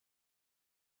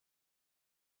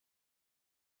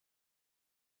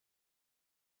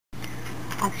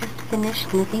I've just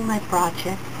finished knitting my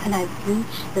project and I've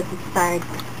reached the desired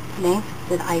length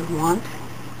that I want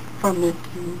for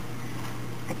making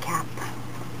a cap.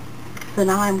 So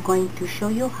now I'm going to show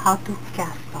you how to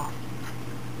cast off.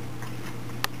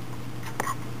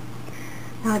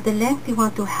 Now the length you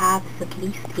want to have is at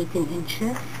least 18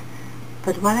 inches,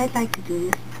 but what I'd like to do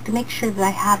is to make sure that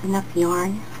I have enough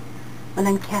yarn when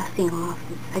I'm casting off.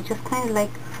 I just kind of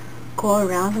like go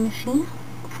around the machine.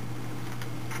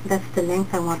 That's the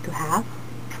length I want to have.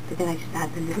 So then I just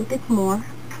add a little bit more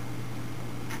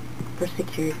for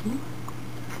security.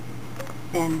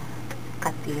 Then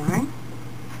cut the yarn.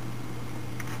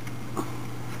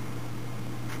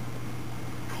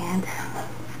 And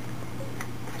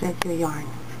thread your yarn.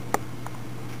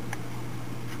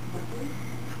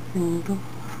 The needle.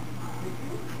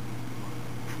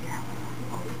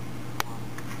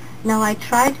 Now I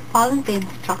tried following the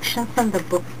instructions on the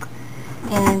book,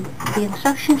 and the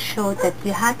instructions showed that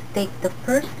you had to take the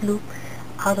first loop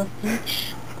out of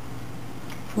each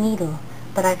needle,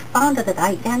 but I found that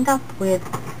I end up with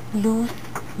loose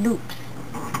loops.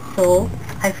 So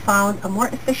I found a more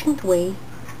efficient way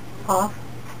of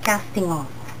casting off.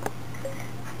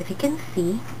 If you can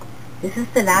see, this is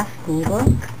the last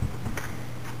needle.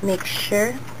 Make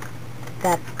sure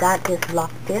that that is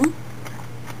locked in,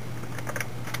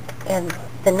 and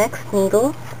the next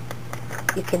needle,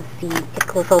 you can see it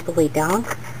goes all the way down,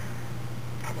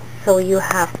 so you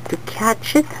have to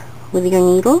catch it with your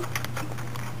needle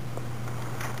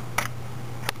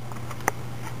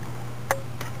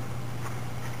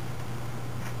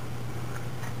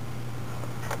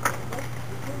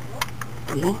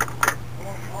okay.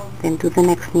 Then do the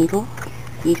next needle.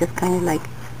 You just kind of like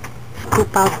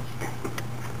scoop out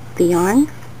the yarn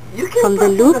from the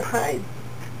loop. You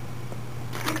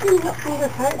can help me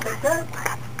hide like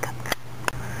that.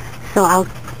 So I'm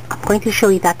going to show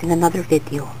you that in another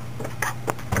video.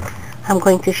 I'm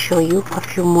going to show you a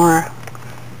few more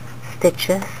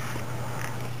stitches.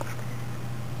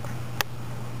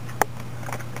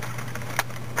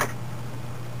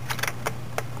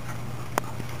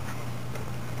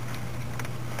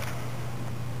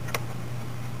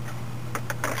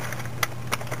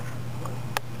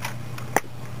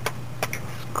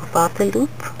 Scoop out the loop,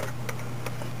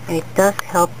 and it does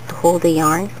help to hold the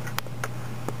yarn.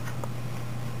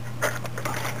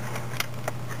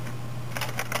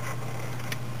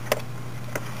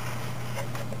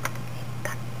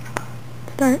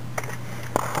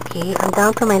 Okay, I'm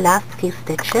down to my last few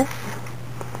stitches.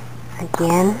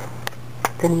 Again,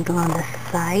 the needle on the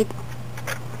side,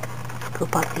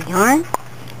 scoop out the yarn,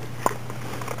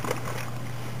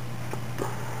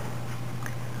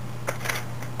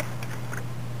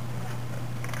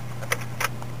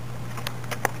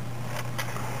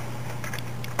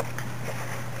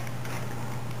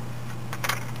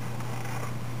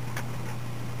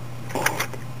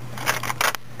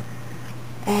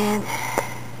 and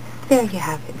there you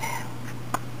have it.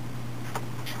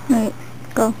 Right,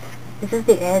 go. This is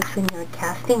the edge when you're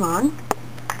casting on,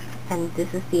 and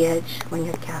this is the edge when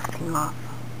you're casting off.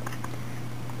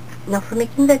 Now for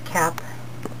making the cap,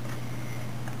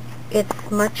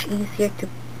 it's much easier to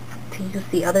use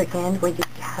the other end where you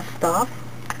cast off,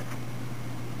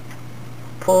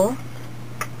 pull,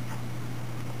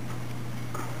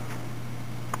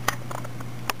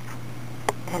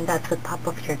 and that's the top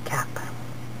of your cap.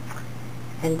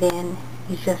 And then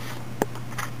you just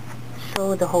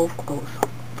sew the hole close.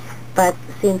 But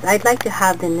since I'd like to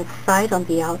have the knit side on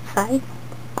the outside,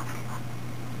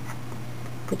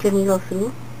 put your needle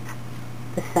through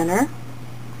the center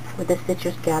where the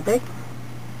stitches gathered,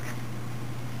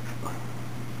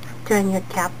 turn your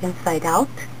cap inside out,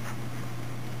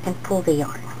 and pull the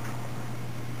yarn.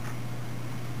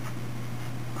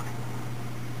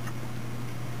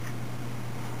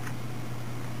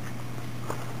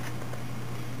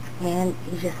 And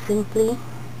you just simply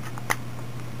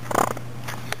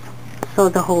sew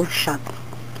the hole shut.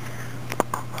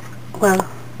 Well,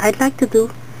 I'd like to do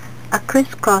a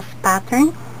crisscross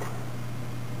pattern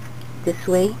this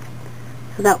way,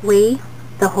 so that way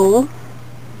the hole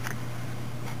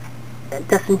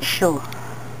doesn't show.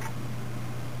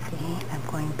 Okay, I'm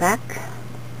going back.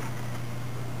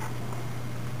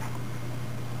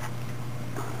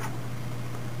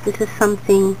 This is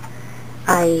something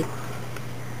I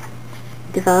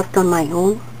developed on my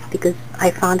own, because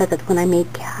I found out that when I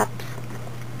made caps,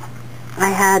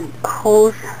 I had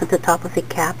holes at the top of the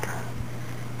cap,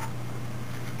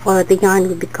 or the yarn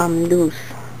would become loose.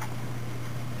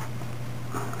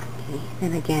 Okay,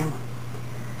 then again,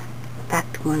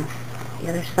 back to the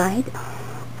other side,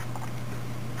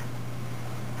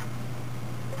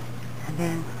 and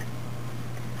then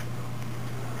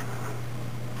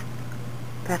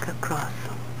back across.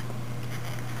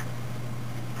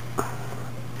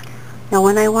 Now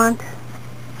when I want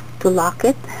to lock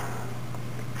it,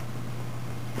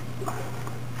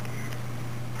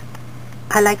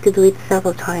 I like to do it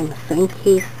several times, so in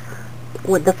case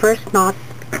when the first knot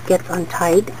gets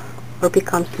untied or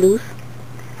becomes loose,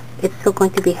 it's still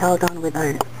going to be held on with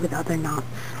other knots.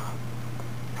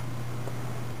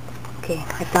 Okay,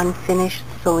 I've done finished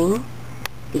sewing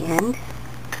the end.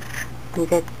 And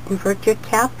then invert your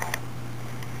cap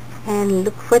and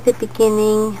look for the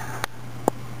beginning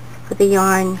for the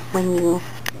yarn when you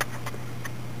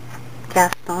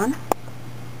cast on.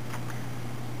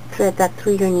 Thread that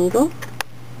through your needle.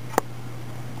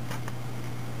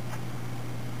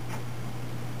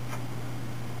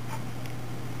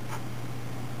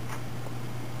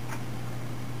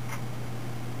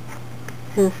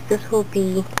 Since this will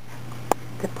be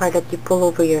the part that you pull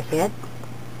over your head,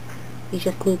 you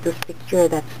just need to secure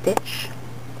that stitch.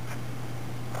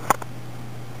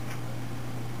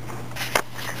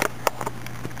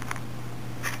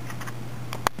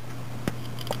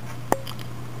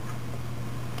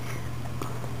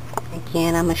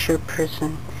 Again, I'm a short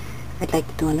person. I'd like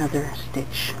to do another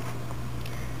stitch.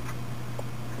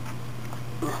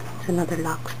 It's another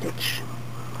lock stitch.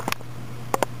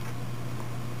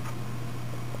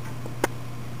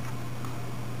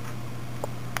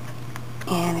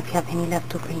 And if you have any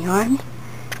leftover yarn, you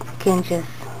can just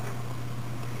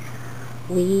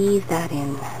weave that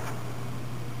in.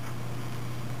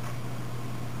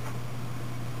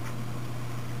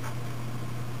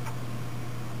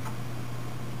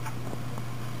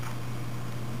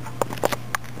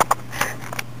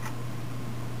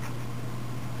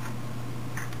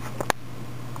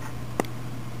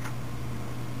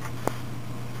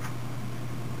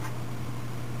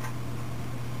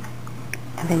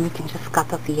 And then you can just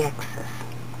cut off the excess.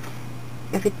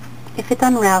 If it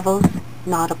unravels,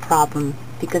 not a problem,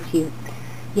 because you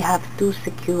have two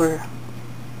secure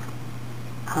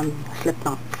slip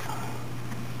knots.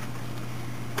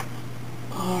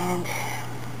 And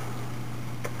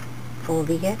fold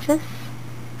the edges.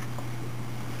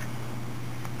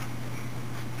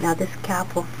 Now this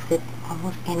cap will fit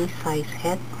almost any size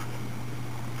head.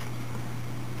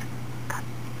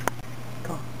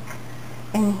 Go.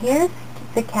 And here's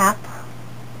the cap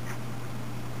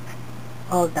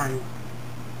all done.